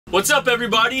What's up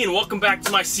everybody, and welcome back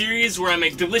to my series where I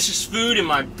make delicious food in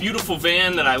my beautiful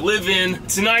van that I live in.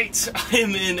 Tonight I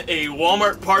am in a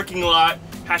Walmart parking lot,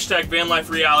 hashtag van life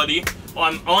reality.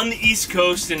 I'm on the East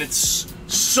Coast and it's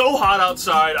so hot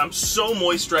outside. I'm so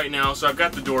moist right now, so I've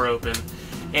got the door open.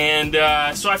 And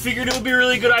so I figured it would be a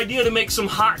really good idea to make some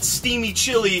hot, steamy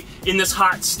chili in this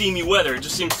hot, steamy weather. It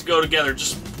just seems to go together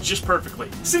just perfectly.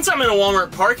 Since I'm in a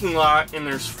Walmart parking lot and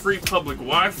there's free public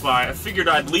Wi-Fi, I figured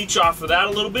I'd leech off of that a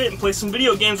little bit and play some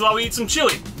video games while we eat some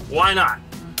chili. Why not?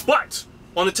 But,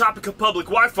 on the topic of public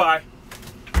Wi-Fi,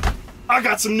 I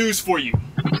got some news for you.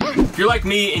 If you're like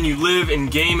me and you live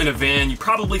and game in a van, you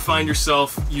probably find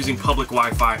yourself using public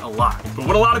Wi-Fi a lot. But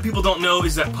what a lot of people don't know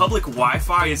is that public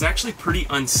Wi-Fi is actually pretty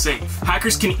unsafe.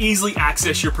 Hackers can easily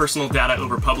access your personal data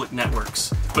over public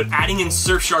networks. But adding in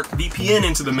Surfshark VPN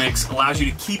into the mix allows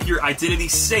you to keep your identity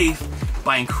safe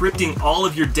by encrypting all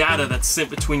of your data that's sent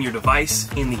between your device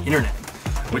and the internet,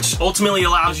 which ultimately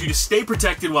allows you to stay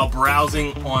protected while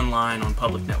browsing online on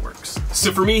public networks.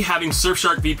 So for me, having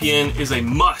Surfshark VPN is a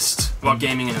must while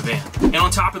gaming in a van. And on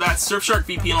top of that, Surfshark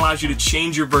VPN allows you to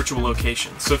change your virtual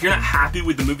location. So if you're not happy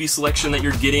with the movie selection that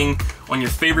you're getting on your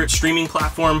favorite streaming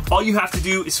platform, all you have to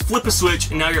do is flip a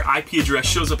switch and now your IP address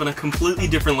shows up in a completely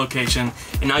different location,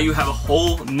 and now you have a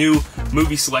whole new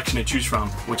movie selection to choose from,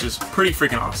 which is pretty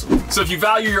freaking awesome. So if you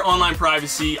value your online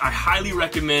privacy, I highly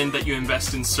recommend that you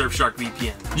invest in Surfshark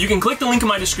VPN. You can click the link in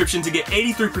my description to get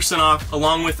 83% off,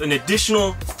 along with an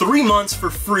additional 3 months for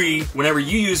free whenever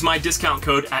you use my discount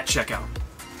code at checkout.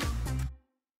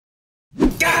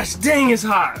 Gosh dang, it's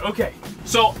hot. Okay,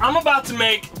 so I'm about to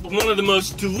make one of the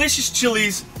most delicious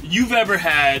chilies you've ever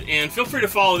had, and feel free to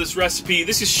follow this recipe.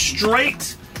 This is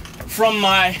straight from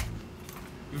my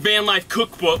Van Life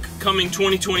cookbook coming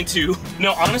 2022.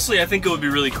 No, honestly, I think it would be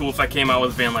really cool if I came out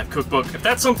with a Van Life cookbook. If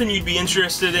that's something you'd be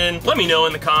interested in, let me know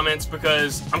in the comments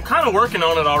because I'm kind of working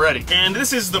on it already. And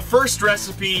this is the first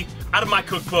recipe out of my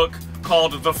cookbook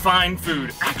called The Fine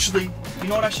Food. Actually, you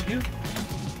know what I should do?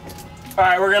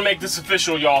 Alright, we're gonna make this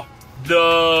official, y'all.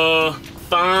 The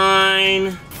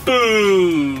Fine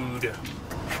Food.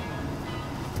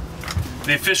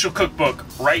 The official cookbook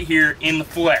right here in the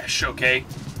flesh, okay?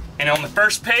 And on the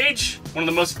first page, one of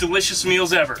the most delicious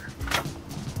meals ever.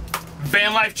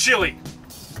 Van Life chili.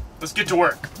 Let's get to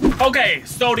work. Okay,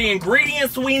 so the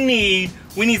ingredients we need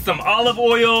some olive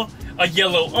oil, a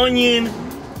yellow onion,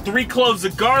 3 cloves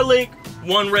of garlic,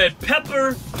 1 red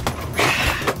pepper.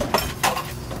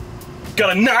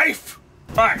 Got a knife.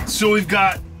 All right, so we've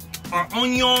got our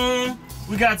onion,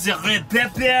 we got the red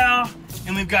pepper,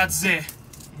 and we've got the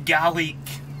garlic.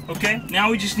 Okay,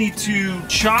 now we just need to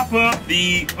chop up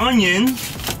the onion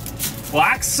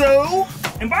like so.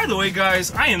 And by the way,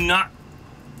 guys, I am not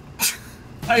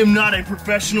a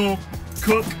professional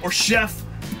cook or chef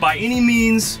by any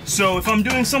means, so if I'm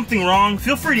doing something wrong,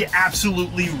 feel free to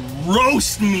absolutely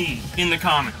roast me in the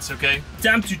comments, okay?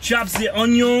 Time to chop the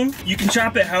onion. You can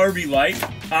chop it however you like.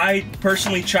 I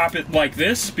personally chop it like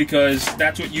this because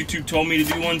that's what YouTube told me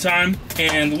to do one time,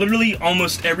 and literally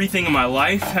almost everything in my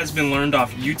life has been learned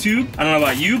off YouTube. I don't know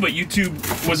about you, but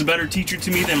YouTube was a better teacher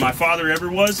to me than my father ever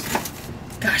was.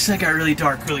 Gosh, that got really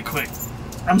dark really quick.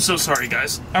 I'm so sorry,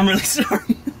 guys. I'm really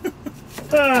sorry.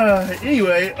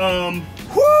 Anyway,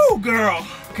 whoo, girl.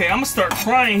 Okay, I'm gonna start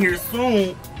crying here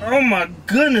soon. Oh my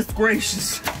goodness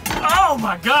gracious. Oh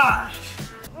my gosh.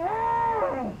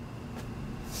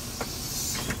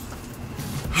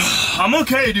 I'm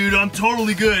okay, dude. I'm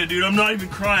totally good, dude. I'm not even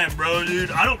crying, bro, dude.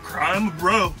 I don't cry. I'm a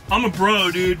bro. I'm a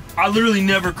bro, dude. I literally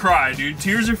never cry, dude.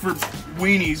 Tears are for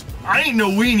weenies. I ain't no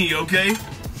weenie, okay?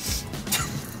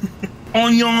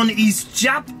 Onion is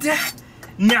chopped.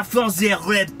 Now for the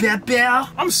red pepper.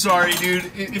 I'm sorry, dude.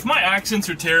 If my accents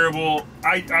are terrible,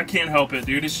 I can't help it,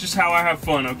 dude. It's just how I have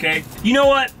fun, okay? You know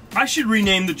what? I should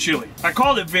rename the chili. I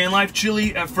called it Van Life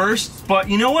chili at first, but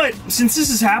you know what? Since this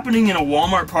is happening in a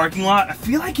Walmart parking lot, I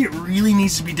feel like it really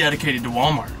needs to be dedicated to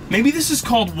Walmart. Maybe this is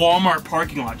called Walmart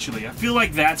parking lot chili. I feel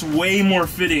like that's way more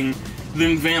fitting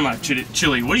than Van Life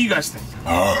chili. What do you guys think?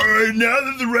 Alright, now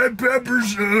that the red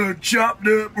pepper's chopped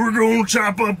up, we're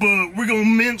gonna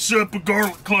mince up a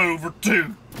garlic clove or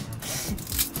 2.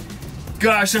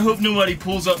 Gosh, I hope nobody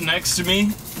pulls up next to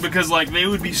me, because like they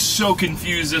would be so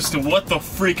confused as to what the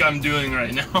freak I'm doing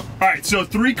right now. Alright, so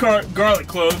 3 garlic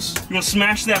cloves. You wanna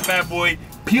smash that bad boy,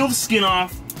 peel the skin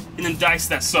off, and then dice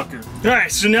that sucker.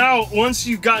 Alright, so now once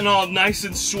you've gotten all nice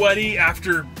and sweaty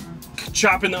after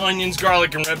chopping the onions,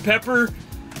 garlic, and red pepper,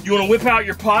 you wanna whip out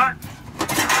your pot.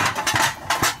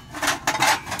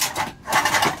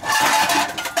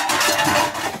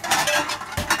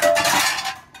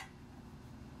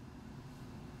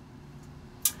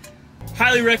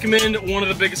 highly recommend one of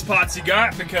the biggest pots you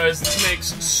got because this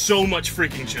makes so much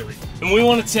freaking chili. And we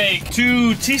want to take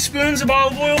 2 teaspoons of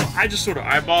olive oil. I just sort of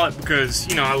eyeball it because,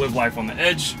 you know, I live life on the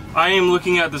edge. I am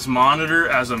looking at this monitor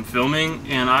as I'm filming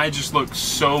and I just look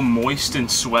so moist and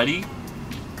sweaty.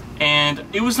 And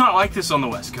it was not like this on the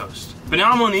West Coast. But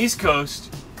now I'm on the East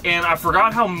Coast and I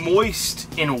forgot how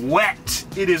moist and wet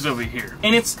it is over here.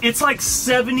 And it's like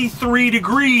 73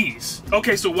 degrees.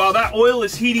 Okay, so while that oil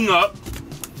is heating up,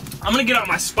 I'm gonna get out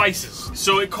my spices.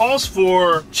 So it calls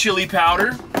for chili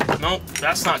powder. Nope,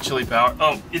 that's not chili powder.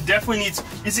 Oh, it definitely needs,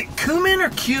 is it cumin or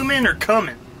cumin?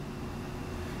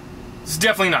 It's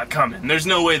definitely not cumin. There's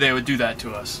no way they would do that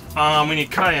to us. We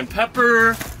need cayenne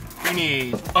pepper. We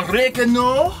need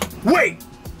oregano. Wait,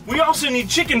 we also need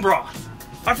chicken broth.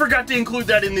 I forgot to include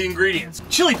that in the ingredients.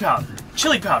 Chili powder,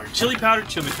 chili powder, chili powder,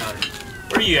 chili powder.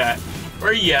 Where are you at? Where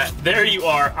are you at? There you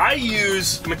are. I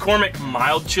use McCormick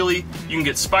mild chili. You can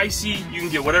get spicy, you can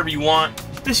get whatever you want.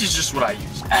 This is just what I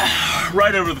use.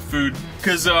 Right over the food,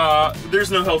 because there's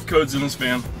no health codes in this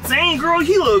van. Dang, girl,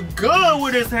 he look good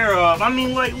with his hair up. I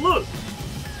mean, like, look.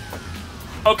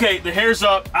 Okay, the hair's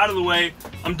up, out of the way.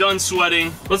 I'm done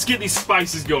sweating. Let's get these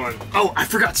spices going. Oh, I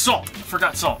forgot salt. I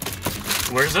forgot salt.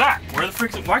 Where's it at? Where the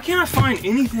frick? Why can't I find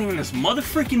anything in this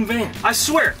motherfucking van? I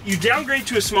swear, you downgrade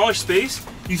to a smaller space,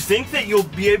 you think that you'll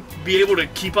be able to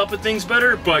keep up with things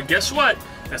better, but guess what?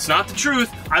 That's not the truth.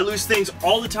 I lose things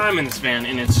all the time in this van,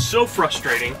 and it's so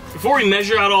frustrating. Before we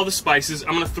measure out all the spices,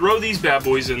 I'm gonna throw these bad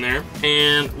boys in there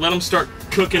and let them start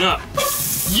cooking up.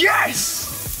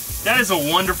 Yes! That is a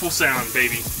wonderful sound,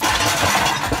 baby.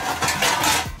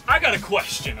 I got a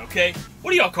question, okay?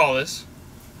 What do y'all call this?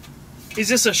 Is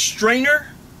this a strainer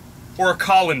or a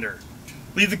colander?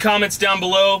 Leave the comments down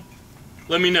below.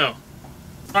 Let me know.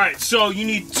 All right, so you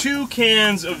need 2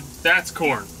 cans of, that's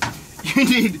corn. You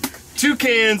need 2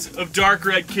 cans of dark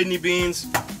red kidney beans.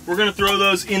 We're gonna throw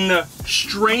those in the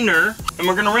strainer and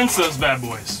we're gonna rinse those bad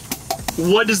boys.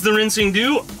 What does the rinsing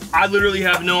do? I literally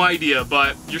have no idea,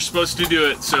 but you're supposed to do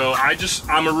it. So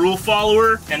I'm a rule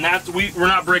follower, and we're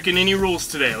not breaking any rules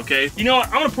today, okay? You know what,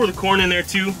 I'm gonna pour the corn in there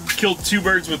too. Kill 2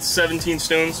 birds with 17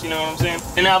 stones, you know what I'm saying?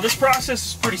 And now this process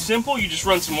is pretty simple. You just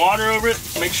run some water over it,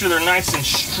 make sure they're nice and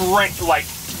straight, like,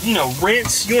 you know,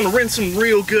 rinse. You wanna rinse them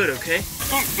real good, okay?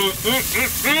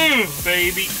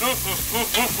 Baby.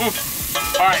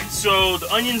 All right, so the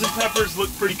onions and peppers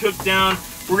look pretty cooked down.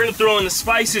 We're gonna throw in the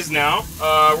spices now.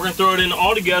 We're gonna throw it in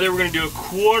all together. We're gonna do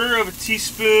 1/4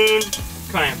 teaspoon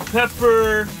cayenne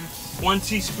pepper, 1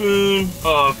 teaspoon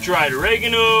of dried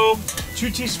oregano, 2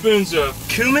 teaspoons of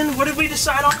cumin. What did we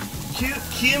decide on?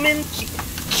 Cumin.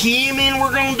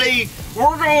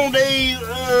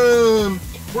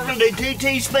 We're gonna do 2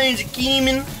 teaspoons of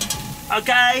cumin.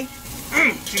 Okay.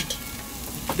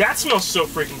 That smells so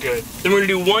freaking good. Then we're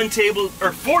gonna do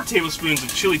 4 tablespoons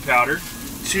of chili powder.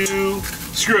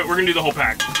 Screw it, we're gonna do the whole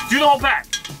pack. Do the whole pack,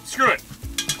 screw it.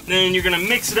 Then you're gonna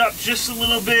mix it up just a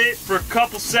little bit for a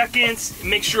couple seconds. And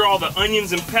make sure all the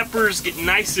onions and peppers get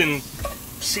nice and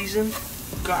seasoned.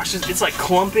 Gosh, it's like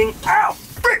clumping. Ow,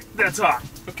 frick, that's hot.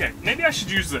 Okay, maybe I should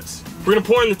use this. We're gonna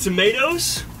pour in the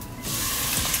tomatoes.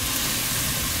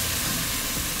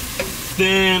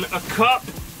 Then a cup,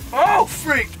 oh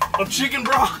freak, of chicken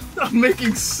broth. I'm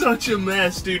making such a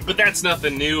mess, dude, but that's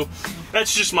nothing new.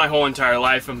 That's just my whole entire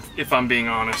life, if I'm being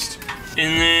honest.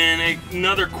 And then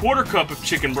another 1/4 cup of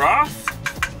chicken broth.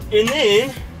 And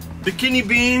then the kidney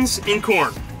beans and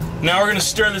corn. Now we're gonna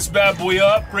stir this bad boy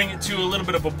up, bring it to a little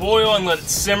bit of a boil and let it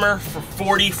simmer for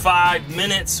 45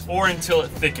 minutes or until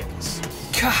it thickens.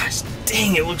 Gosh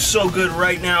dang, it looks so good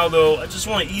right now though. I just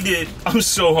wanna eat it. I'm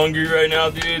so hungry right now,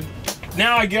 dude.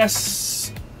 Now I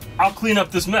guess I'll clean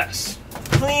up this mess.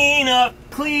 Clean up,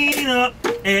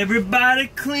 everybody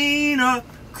clean up,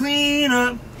 clean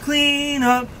up, clean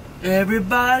up,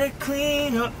 everybody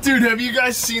clean up. Dude, have you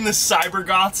guys seen the cyber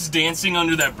goths dancing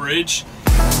under that bridge?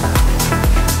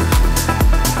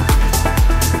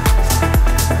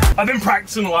 I've been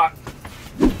practicing a lot.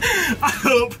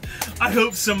 I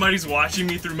hope somebody's watching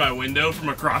me through my window from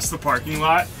across the parking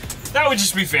lot. That would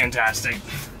just be fantastic.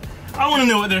 I want to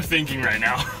know what they're thinking right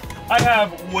now. I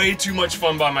have way too much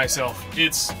fun by myself.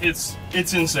 It's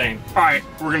insane. All right,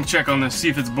 we're gonna check on this, see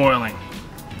if it's boiling.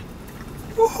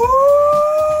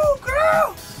 Woohoo,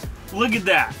 girl! Look at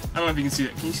that. I don't know if you can see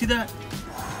that. Can you see that?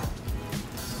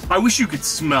 I wish you could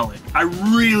smell it. I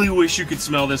really wish you could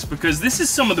smell this because this is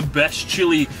some of the best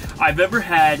chili I've ever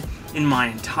had in my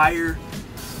entire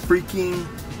freaking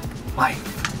life.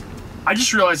 I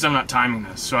just realized I'm not timing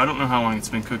this, so I don't know how long it's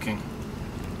been cooking.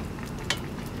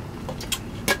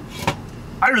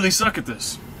 I really suck at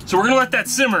this. So we're gonna let that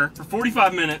simmer for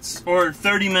 45 minutes or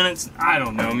 30 minutes. I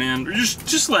don't know, man.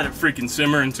 Just let it freaking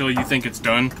simmer until you think it's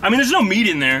done. I mean, there's no meat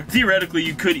in there. Theoretically,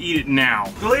 you could eat it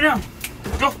now. Go lay down.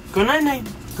 Go night-night.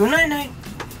 Go night-night.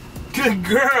 Good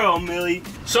girl, Millie.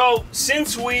 So,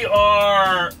 since we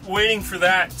are waiting for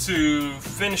that to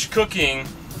finish cooking,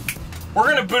 we're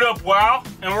gonna boot up WoW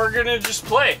and we're gonna just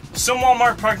play. Some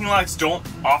Walmart parking lots don't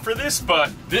offer this,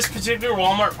 but this particular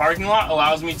Walmart parking lot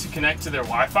allows me to connect to their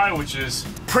Wi-Fi, which is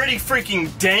pretty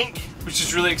freaking dank, which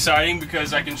is really exciting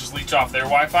because I can just leech off their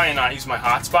Wi-Fi and not use my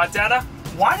hotspot data.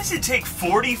 Why does it take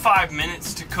 45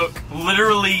 minutes to cook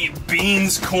literally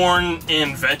beans, corn,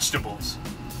 and vegetables?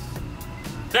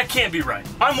 That can't be right.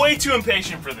 I'm way too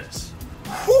impatient for this.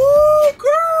 Woo,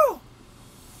 girl!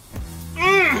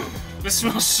 This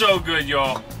smells so good,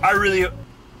 y'all.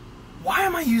 Why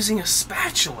am I using a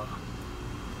spatula?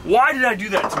 Why did I do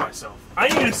that to myself? I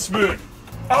need a spoon.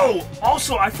 Oh,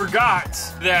 also I forgot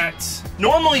that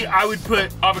normally I would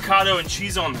put avocado and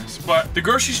cheese on this, but the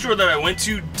grocery store that I went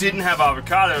to didn't have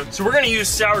avocado, so we're gonna use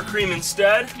sour cream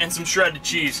instead and some shredded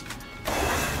cheese.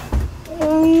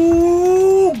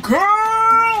 Ooh, girl!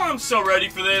 I'm so ready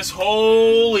for this.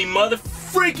 Holy mother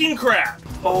freaking crap.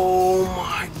 Oh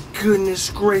my goodness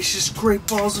gracious, great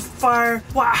balls of fire.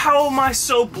 Wow, how am I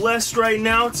so blessed right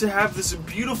now to have this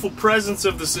beautiful presence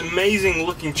of this amazing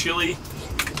looking chili.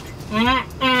 Dang,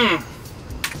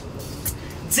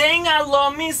 I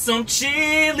love me some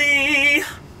chili.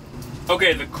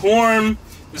 Okay, the corn,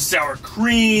 the sour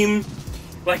cream,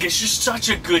 like it's just such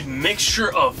a good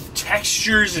mixture of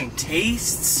textures and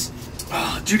tastes.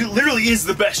 Oh, dude, it literally is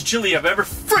the best chili I've ever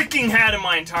freaking had in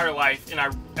my entire life. And I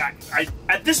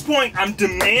at this point, I'm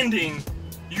demanding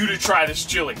you to try this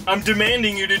chili. I'm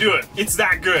demanding you to do it. It's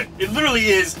that good. It literally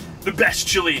is the best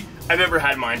chili I've ever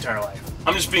had in my entire life.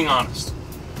 I'm just being honest.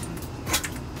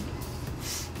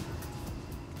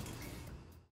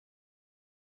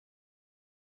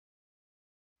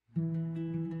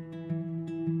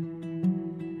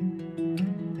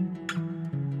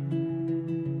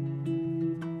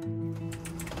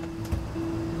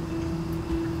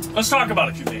 Let's talk about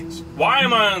a few things. Why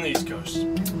am I on the East Coast?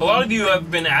 A lot of you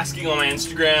have been asking on my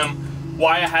Instagram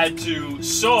why I had to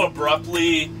so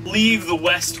abruptly leave the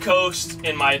West Coast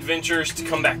and my adventures to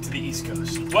come back to the East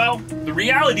Coast. Well, the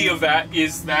reality of that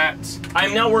is that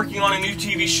I'm now working on a new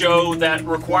TV show that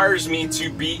requires me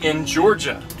to be in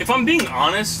Georgia. If I'm being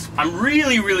honest, I'm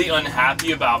really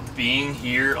unhappy about being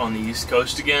here on the East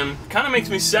Coast again. It kind of makes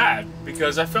me sad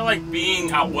because I felt like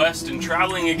being out west and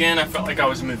traveling again, I felt like I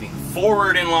was moving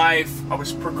forward in life, I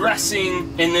was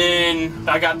progressing, and then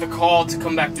I got the call to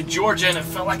come back to Georgia and it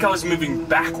felt like I was moving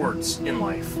backwards in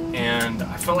life. And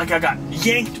I felt like I got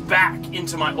yanked back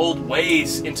into my old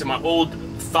ways, into my old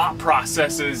thought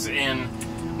processes and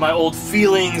my old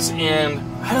feelings, and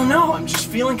I don't know, I'm just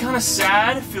feeling kind of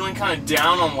sad, feeling kind of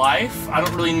down on life. I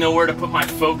don't really know where to put my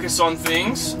focus on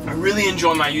things. I really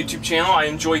enjoy my YouTube channel. I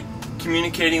enjoy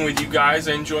communicating with you guys.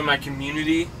 I enjoy my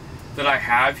community that I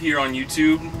have here on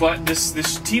YouTube, but this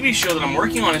TV show that I'm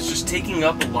working on is just taking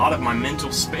up a lot of my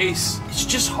mental space. It's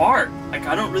just hard. Like,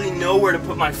 I don't really know where to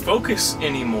put my focus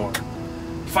anymore.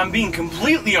 If I'm being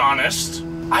completely honest,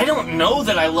 I don't know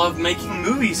that I love making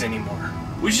movies anymore,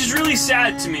 which is really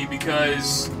sad to me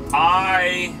because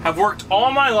I have worked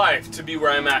all my life to be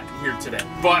where I'm at here today.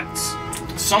 But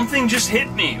something just hit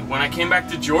me when I came back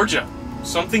to Georgia.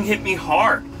 Something hit me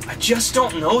hard. I just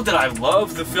don't know that I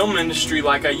love the film industry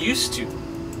like I used to.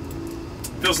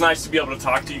 Feels nice to be able to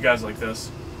talk to you guys like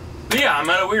this. But yeah, I'm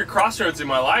at a weird crossroads in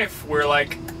my life where,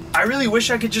 like, I really wish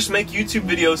I could just make YouTube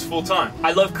videos full time.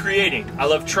 I love creating, I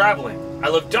love traveling, I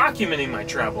love documenting my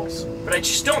travels, but I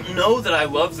just don't know that I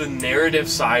love the narrative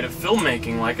side of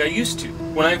filmmaking like I used to.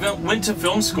 When I went to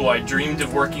film school, I dreamed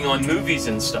of working on movies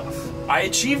and stuff. I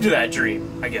achieved that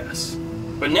dream, I guess.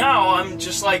 But now I'm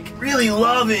just like really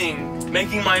loving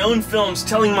making my own films,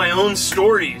 telling my own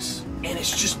stories. And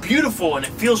it's just beautiful and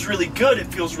it feels really good, it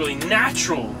feels really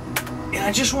natural. And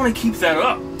I just want to keep that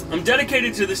up. I'm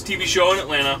dedicated to this TV show in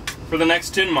Atlanta for the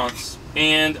next 10 months.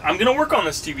 And I'm going to work on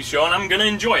this TV show and I'm going to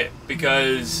enjoy it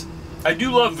because I do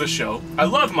love the show. I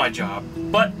love my job.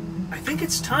 But I think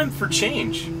it's time for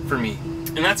change for me.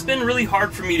 And that's been really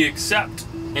hard for me to accept.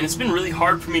 And it's been really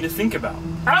hard for me to think about.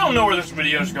 I don't know where this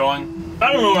video is going.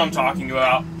 I don't know what I'm talking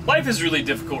about. Life is really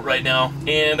difficult right now,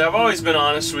 and I've always been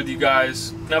honest with you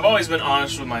guys, and I've always been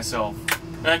honest with myself.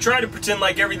 And I try to pretend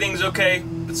like everything's okay,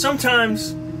 but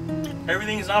sometimes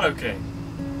everything is not okay.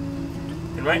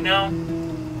 And right now,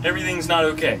 everything's not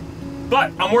okay.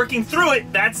 But I'm working through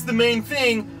it, that's the main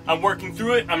thing. I'm working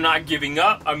through it, I'm not giving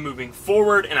up, I'm moving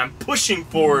forward, and I'm pushing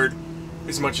forward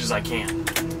as much as I can.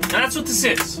 And that's what this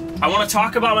is. I want to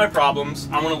talk about my problems.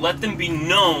 I want to let them be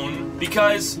known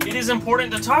because it is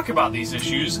important to talk about these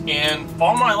issues. And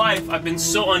all my life, I've been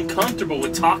so uncomfortable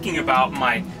with talking about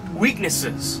my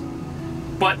weaknesses.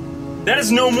 But that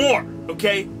is no more,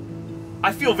 okay?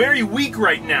 I feel very weak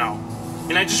right now.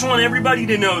 And I just want everybody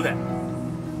to know that,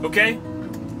 okay?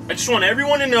 I just want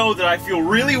everyone to know that I feel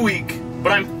really weak,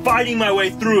 but I'm fighting my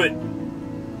way through it.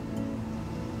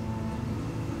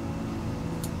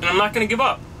 And I'm not going to give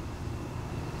up.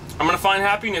 I'm going to find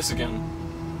happiness again.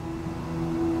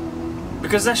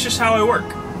 Because that's just how I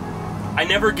work. I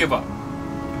never give up.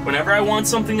 Whenever I want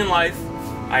something in life,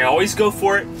 I always go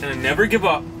for it, and I never give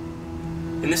up.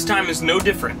 And this time is no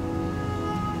different.